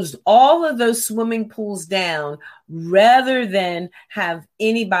closed all of those swimming pools down rather than have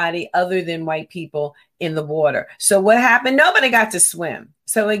anybody other than white people in the water. So what happened? Nobody got to swim.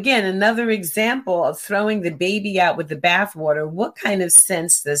 So again, another example of throwing the baby out with the bathwater. What kind of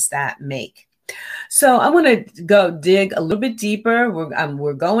sense does that make? So I want to go dig a little bit deeper.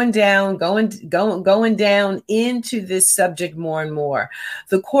 We're going down into this subject more and more.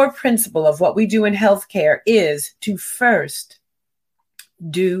 The core principle of what we do in healthcare is to first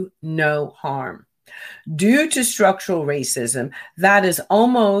do no harm. Due to structural racism, that is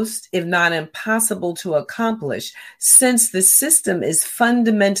almost, if not impossible to accomplish, since the system is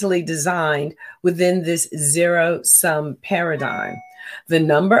fundamentally designed within this zero-sum paradigm. The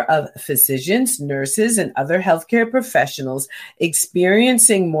number of physicians, nurses, and other healthcare professionals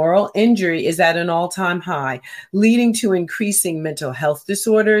experiencing moral injury is at an all-time high, leading to increasing mental health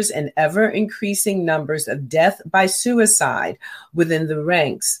disorders and ever-increasing numbers of death by suicide within the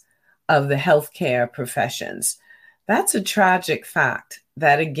ranks of the healthcare professions. That's a tragic fact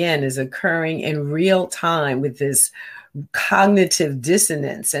that, again, is occurring in real time with this cognitive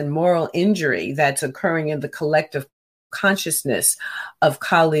dissonance and moral injury that's occurring in the collective consciousness of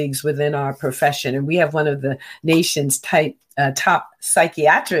colleagues within our profession. And we have one of the nation's top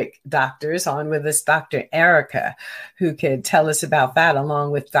psychiatric doctors on with us, Dr. Erica, who could tell us about that,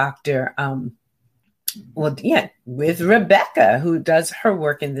 along with with Rebecca, who does her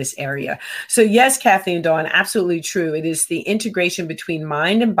work in this area. So yes, Kathy and Dawn, absolutely true. It is the integration between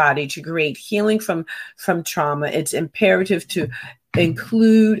mind and body to create healing from trauma. It's imperative to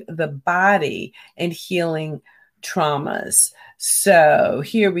include the body in healing traumas. So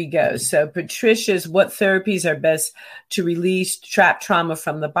here we go. So Patricia's, what therapies are best to release trapped trauma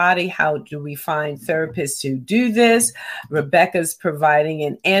from the body? How do we find therapists who do this? Rebecca's providing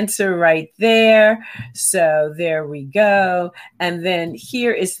an answer right there. So there we go. And then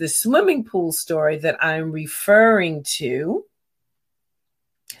here is the swimming pool story that I'm referring to,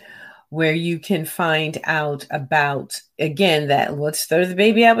 where you can find out about, again, that let's throw the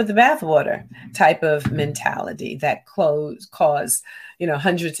baby out with the bathwater type of mentality that caused,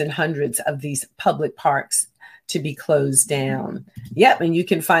 hundreds and hundreds of these public parks to be closed down. Yep, and you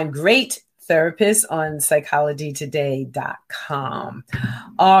can find great therapists on psychologytoday.com.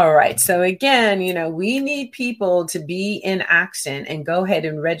 All right. So again, we need people to be in action and go ahead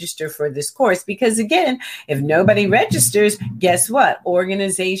and register for this course, because again, if nobody registers, guess what?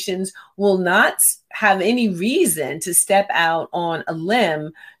 Organizations will not have any reason to step out on a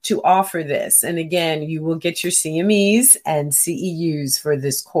limb to offer this. And again, you will get your CMEs and CEUs for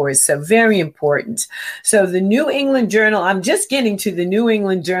this course. So very important. So the New England Journal, I'm just getting to the New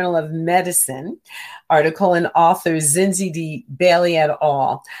England Journal of Medicine article, and author Zinzi D. Bailey et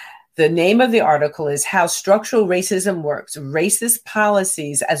al. The name of the article is How Structural Racism Works, Racist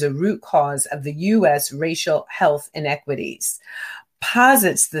Policies as a Root Cause of the U.S. Racial Health Inequities.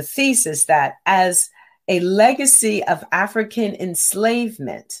 Posits the thesis that as a legacy of African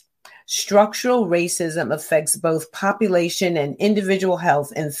enslavement, structural racism affects both population and individual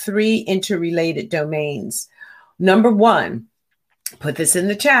health in three interrelated domains. Number one, put this in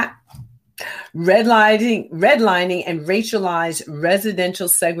the chat, redlining and racialized residential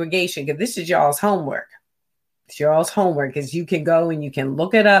segregation, because this is y'all's homework. It's y'all's homework, is you can go and you can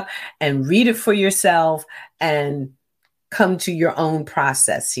look it up and read it for yourself and come to your own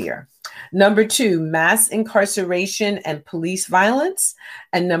process here. Number two, mass incarceration and police violence.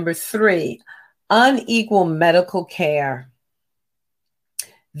 And number three, unequal medical care.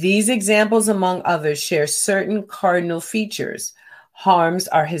 These examples, among others, share certain cardinal features. Harms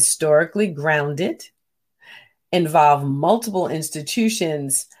are historically grounded, involve multiple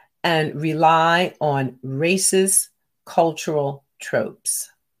institutions, and rely on racist cultural tropes.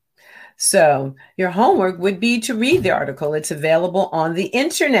 So your homework would be to read the article. It's available on the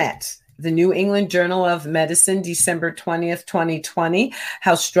internet. The New England Journal of Medicine, December 20th, 2020,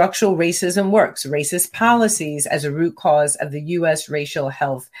 How Structural Racism Works, Racist Policies as a Root Cause of the U.S. Racial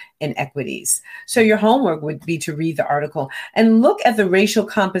Health Inequities. So your homework would be to read the article and look at the racial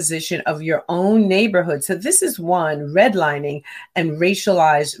composition of your own neighborhood. So this is one, redlining and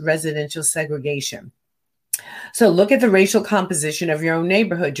racialized residential segregation. So look at the racial composition of your own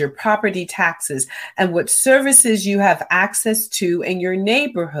neighborhood, your property taxes, and what services you have access to in your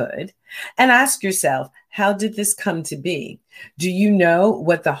neighborhood. And ask yourself, how did this come to be? Do you know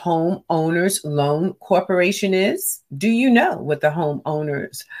what the Homeowners Loan Corporation is? Do you know what the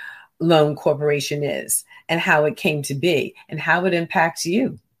Homeowners Loan Corporation is and how it came to be and how it impacts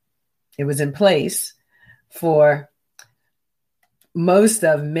you? It was in place for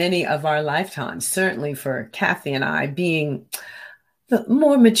many of our lifetimes, certainly for Kathy and I being the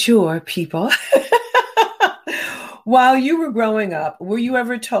more mature people. While you were growing up, were you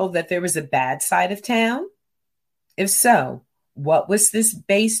ever told that there was a bad side of town? If so, what was this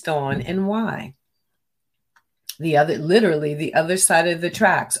based on and why? Literally the other side of the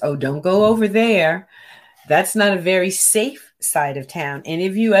tracks. Oh, don't go over there. That's not a very safe side of town. Any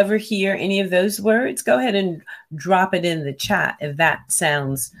of you ever hear any of those words? Go ahead and drop it in the chat if that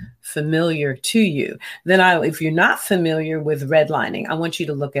sounds familiar to you. Then if you're not familiar with redlining, I want you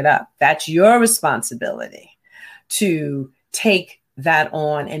to look it up. That's your responsibility to take that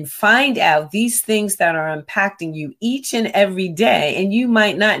on and find out these things that are impacting you each and every day, and you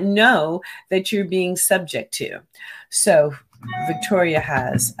might not know that you're being subject to. So Victoria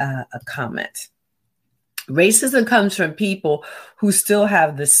has a comment. Racism comes from people who still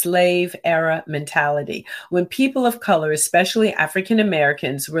have the slave era mentality. When people of color, especially African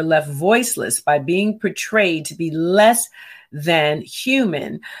Americans, were left voiceless by being portrayed to be less than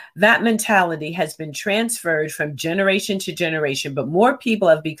human, that mentality has been transferred from generation to generation, but more people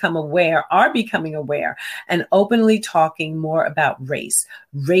are becoming aware and openly talking more about race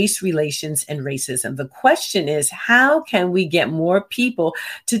relations, and racism. The question is, how can we get more people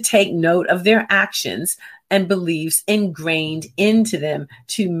to take note of their actions and beliefs ingrained into them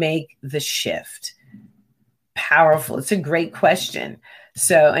to make the shift? Powerful. It's a great question.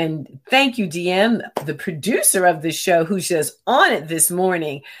 So, and thank you, DM, the producer of the show, who's just on it this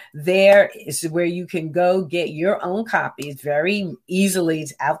morning. There is where you can go get your own copies very easily.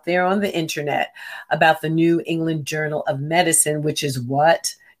 It's out there on the internet about the New England Journal of Medicine, which is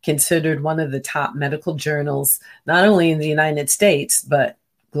considered one of the top medical journals, not only in the United States, but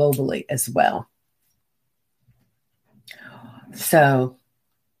globally as well. So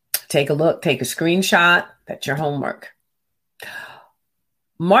take a look, take a screenshot. That's your homework.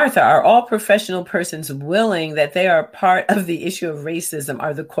 Martha, are all professional persons willing that they are part of the issue of racism?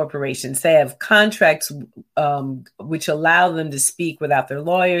 Are the corporations? They have contracts which allow them to speak without their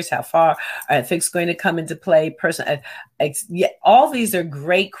lawyers. How far are ethics going to come into play? All these are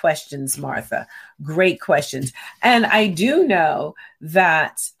great questions, Martha. Great questions. And I do know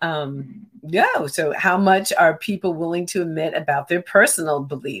that, so how much are people willing to admit about their personal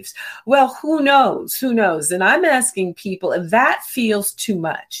beliefs? Well, who knows? Who knows? And I'm asking people if that feels too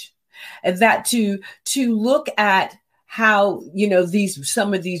much, if that to look at how,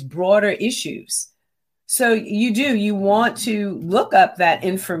 some of these broader issues. So you want to look up that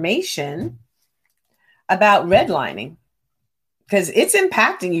information about redlining, because it's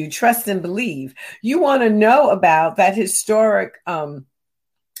impacting you, trust and believe. You want to know about that historic,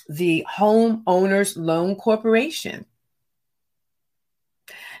 the Homeowners Loan Corporation.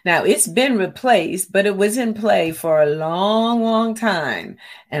 Now, it's been replaced, but it was in play for a long, long time.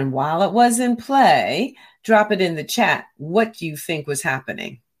 And while it was in play, drop it in the chat. What do you think was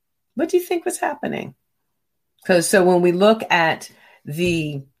happening? What do you think was happening? So when we look at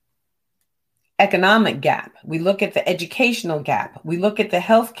the economic gap, we look at the educational gap, we look at the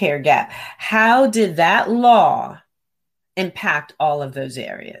healthcare gap, how did that law impact all of those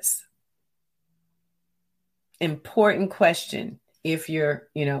areas? Important question if you're,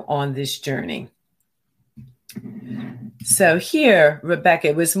 on this journey. So here, Rebecca,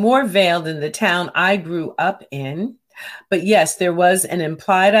 it was more veiled in the town I grew up in. But yes, there was an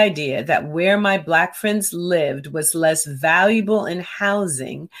implied idea that where my Black friends lived was less valuable in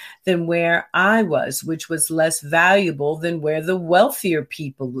housing than where I was, which was less valuable than where the wealthier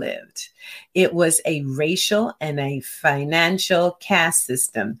people lived. It was a racial and a financial caste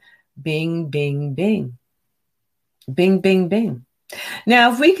system. Bing, bing, bing. Bing, bing, bing.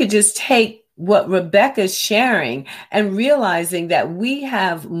 Now, if we could just take what Rebecca's sharing and realizing that we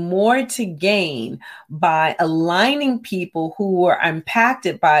have more to gain by aligning people who were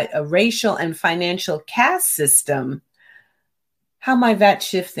impacted by a racial and financial caste system, how might that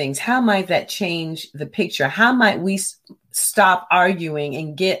shift things? How might that change the picture? How might we stop arguing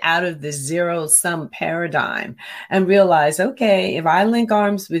and get out of this zero-sum paradigm and realize, okay, if I link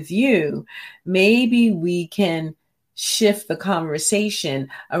arms with you, maybe we can shift the conversation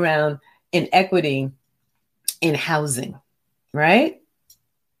around inequity in housing, right?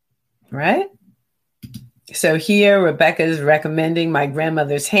 Right? So here, Rebecca is recommending My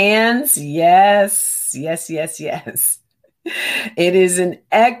Grandmother's Hands. Yes, yes, yes, yes. It is an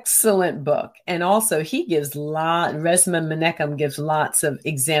excellent book. And also he gives Resmaa Menakem gives lots of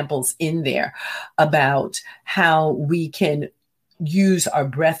examples in there about how we can use our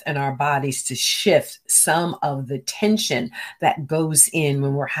breath and our bodies to shift some of the tension that goes in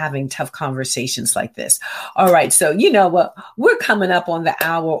when we're having tough conversations like this. All right. So, you know what? We're coming up on the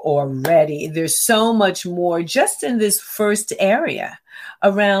hour already. There's so much more just in this first area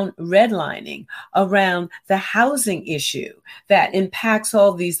around redlining, around the housing issue that impacts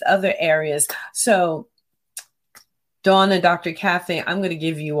all these other areas. So, Dawn and Dr. Kathy, I'm going to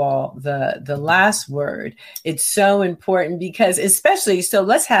give you all the last word. It's so important because especially, so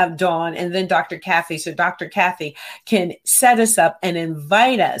let's have Dawn and then Dr. Kathy. So Dr. Kathy can set us up and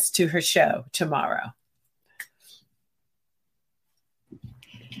invite us to her show tomorrow.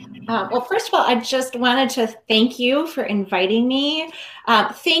 Well, first of all, I just wanted to thank you for inviting me.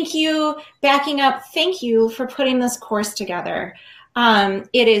 Thank you, backing up. Thank you for putting this course together.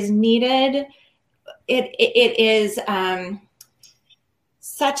 It is needed. It is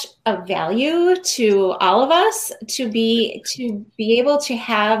such a value to all of us to be able to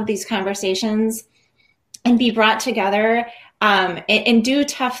have these conversations and be brought together and do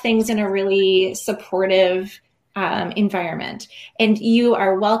tough things in a really supportive environment. And you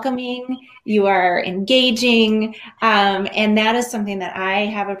are welcoming, you are engaging, and that is something that I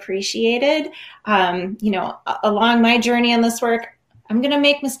have appreciated. Along my journey in this work, I'm going to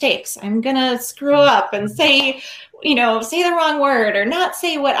make mistakes. I'm going to screw up and say the wrong word or not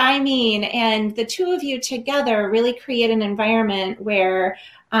say what I mean. And the two of you together really create an environment where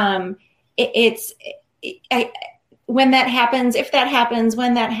it's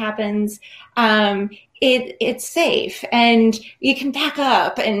safe and you can back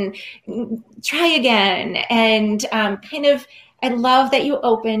up and try again. And I love that you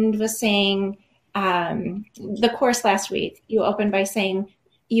opened with saying, the course last week, you opened by saying,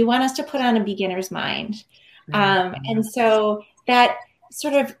 you want us to put on a beginner's mind. And so that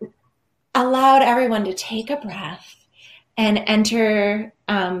sort of allowed everyone to take a breath and enter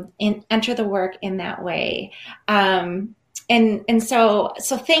the work in that way. And so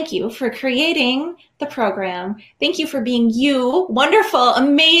thank you for creating the program. Thank you for being you, wonderful,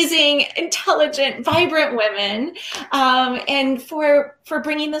 amazing, intelligent, vibrant women, and for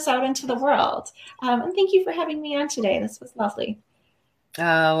bringing this out into the world. And thank you for having me on today. This was lovely.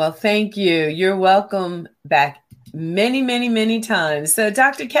 Well, thank you. You're welcome back many, many, many times. So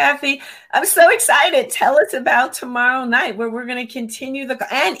Dr. Kathy, I'm so excited. Tell us about tomorrow night where we're going to continue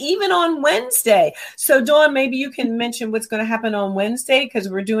and even on Wednesday. So Dawn, maybe you can mention what's going to happen on Wednesday because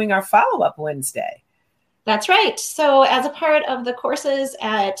we're doing our follow-up Wednesday. That's right. So as a part of the courses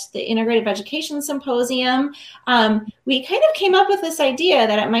at the Integrative Education Symposium, we kind of came up with this idea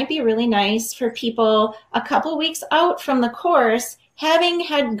that it might be really nice for people a couple weeks out from the course, having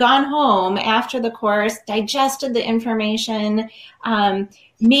had gone home after the course, digested the information,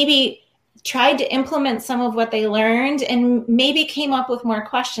 maybe tried to implement some of what they learned, and maybe came up with more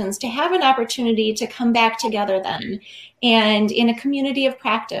questions, to have an opportunity to come back together then and in a community of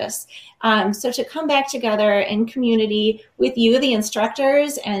practice. So to come back together in community with you, the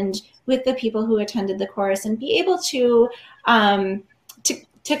instructors, and with the people who attended the course, and be able to come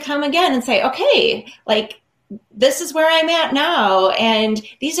again and say, okay, this is where I'm at now, and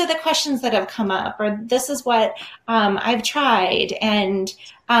these are the questions that have come up, or this is what I've tried, and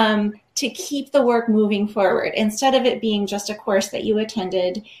to keep the work moving forward instead of it being just a course that you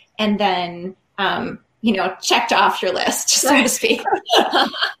attended and then checked off your list, so to speak.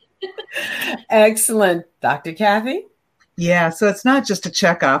 Excellent. Dr. Kathy? Yeah, so it's not just a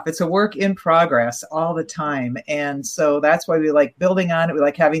check off, it's a work in progress all the time. And so that's why we like building on it. We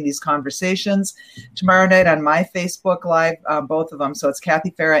like having these conversations. Tomorrow night on my Facebook Live, both of them. So it's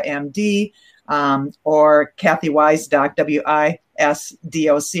Kathy Farah, MD, or Kathy Wisedoc,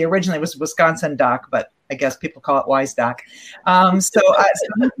 WISDOC. Originally it was Wisconsin Doc, but I guess people call it WiseDoc. So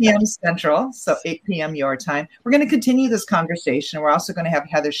 7 p.m. Central, so 8 p.m. your time. We're going to continue this conversation. We're also going to have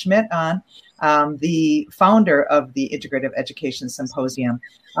Heather Schmidt on, the founder of the Integrative Education Symposium,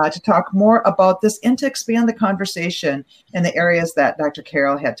 to talk more about this and to expand the conversation in the areas that Dr.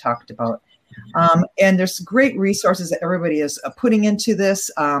 Carol had talked about. And there's great resources that everybody is putting into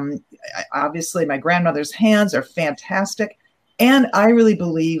this. Obviously, my grandmother's hands are fantastic. And I really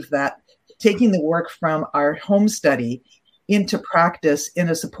believe that taking the work from our home study into practice in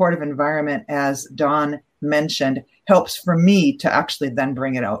a supportive environment, as Dawn mentioned, helps for me to actually then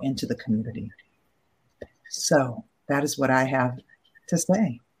bring it out into the community. So that is what I have to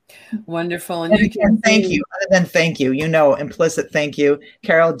say. Wonderful. And again, thank you. Other than thank you, implicit thank you,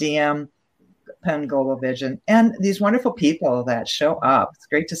 Carol DM, Penn Global Vision, and these wonderful people that show up. It's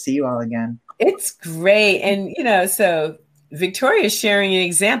great to see you all again. It's great. And, so Victoria is sharing an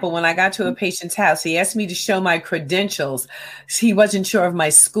example. When I got to a patient's house, he asked me to show my credentials. He wasn't sure of my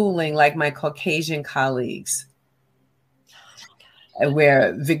schooling like my Caucasian colleagues,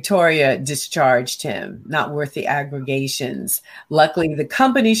 where Victoria discharged him, not worth the aggregations. Luckily, the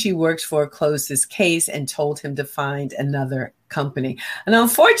company she works for closed his case and told him to find another company. And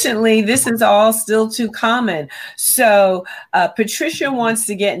unfortunately, this is all still too common. So Patricia wants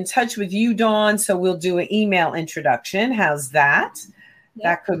to get in touch with you, Dawn. So we'll do an email introduction. How's that? Yep.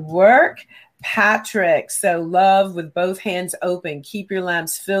 That could work. Patrick, so love with both hands open. Keep your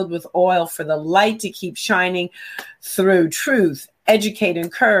lamps filled with oil for the light to keep shining through truth. Educate,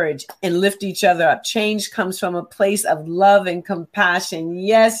 encourage, and lift each other up. Change comes from a place of love and compassion.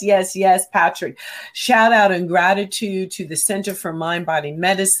 Yes, yes, yes, Patrick. Shout out and gratitude to the Center for Mind Body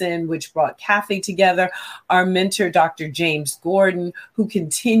Medicine, which brought Kathy together. Our mentor, Dr. James Gordon, who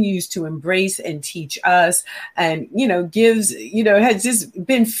continues to embrace and teach us and, gives, has just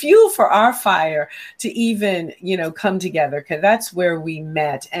been fuel for our fire to even, come together, because that's where we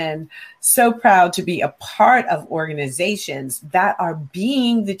met. And so proud to be a part of organizations that are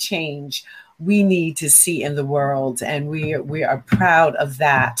being the change we need to see in the world. And we are proud of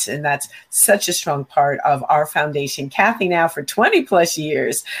that. And that's such a strong part of our foundation. Kathy now for 20 plus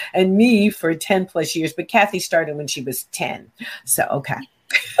years and me for 10 plus years. But Kathy started when she was 10. So, okay.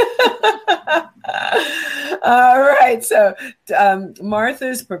 All right. So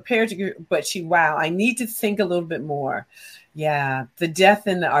Martha's prepared to, but I need to think a little bit more. Yeah, the death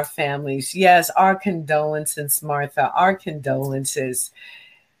in our families. Yes, our condolences, Martha, our condolences.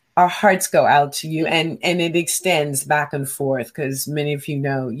 Our hearts go out to you, and it extends back and forth, because many of you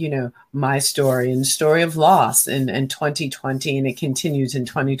know my story and the story of loss in 2020, and it continues in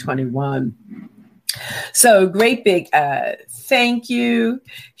 2021. So great big thank you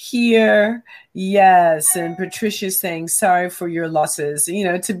here. Yes, and Patricia's saying sorry for your losses.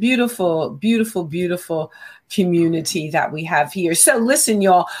 It's a beautiful, beautiful, beautiful community that we have here. So listen,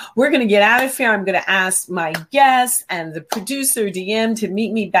 y'all, we're going to get out of here. I'm going to ask my guest and the producer, DM, to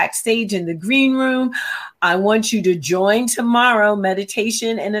meet me backstage in the green room. I want you to join tomorrow.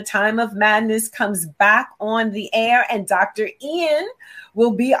 Meditation in a Time of Madness comes back on the air, and Dr. Ian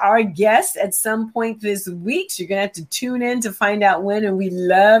will be our guest at some point this week. So you're going to have to tune in to find out when. And we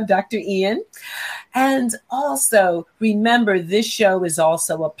love Dr. Ian. And also remember, this show is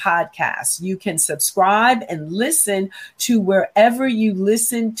also a podcast. You can subscribe and listen to wherever you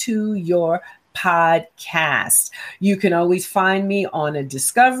listen to your podcast. You can always find me on a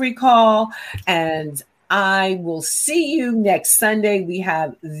discovery call, and I will see you next Sunday. We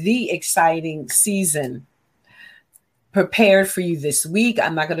have the exciting season prepared for you this week.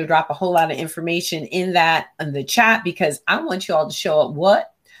 I'm not going to drop a whole lot of information in the chat, because I want you all to show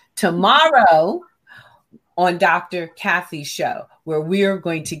up tomorrow on Dr. Kathy's show, where we're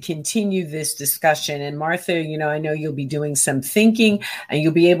going to continue this discussion. And Martha, I know you'll be doing some thinking, and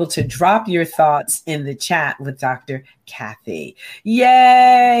you'll be able to drop your thoughts in the chat with Dr. Kathy.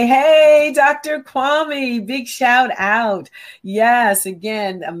 Yay. Hey, Dr. Kwame, big shout out. Yes,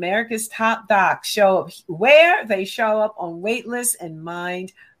 again, America's Top Docs show up where they show up on Waitlist and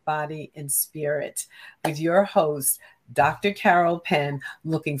Mind, Body, and Spirit with your host, Dr. Carol Penn.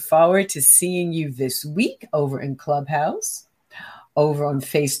 Looking forward to seeing you this week over in Clubhouse, over on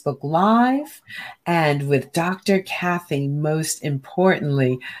Facebook Live, and with Dr. Kathy, most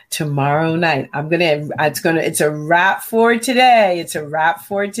importantly, tomorrow night. It's a wrap for today. It's a wrap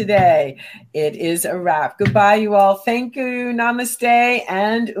for today. It is a wrap. Goodbye, you all. Thank you. Namaste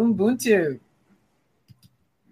and Ubuntu.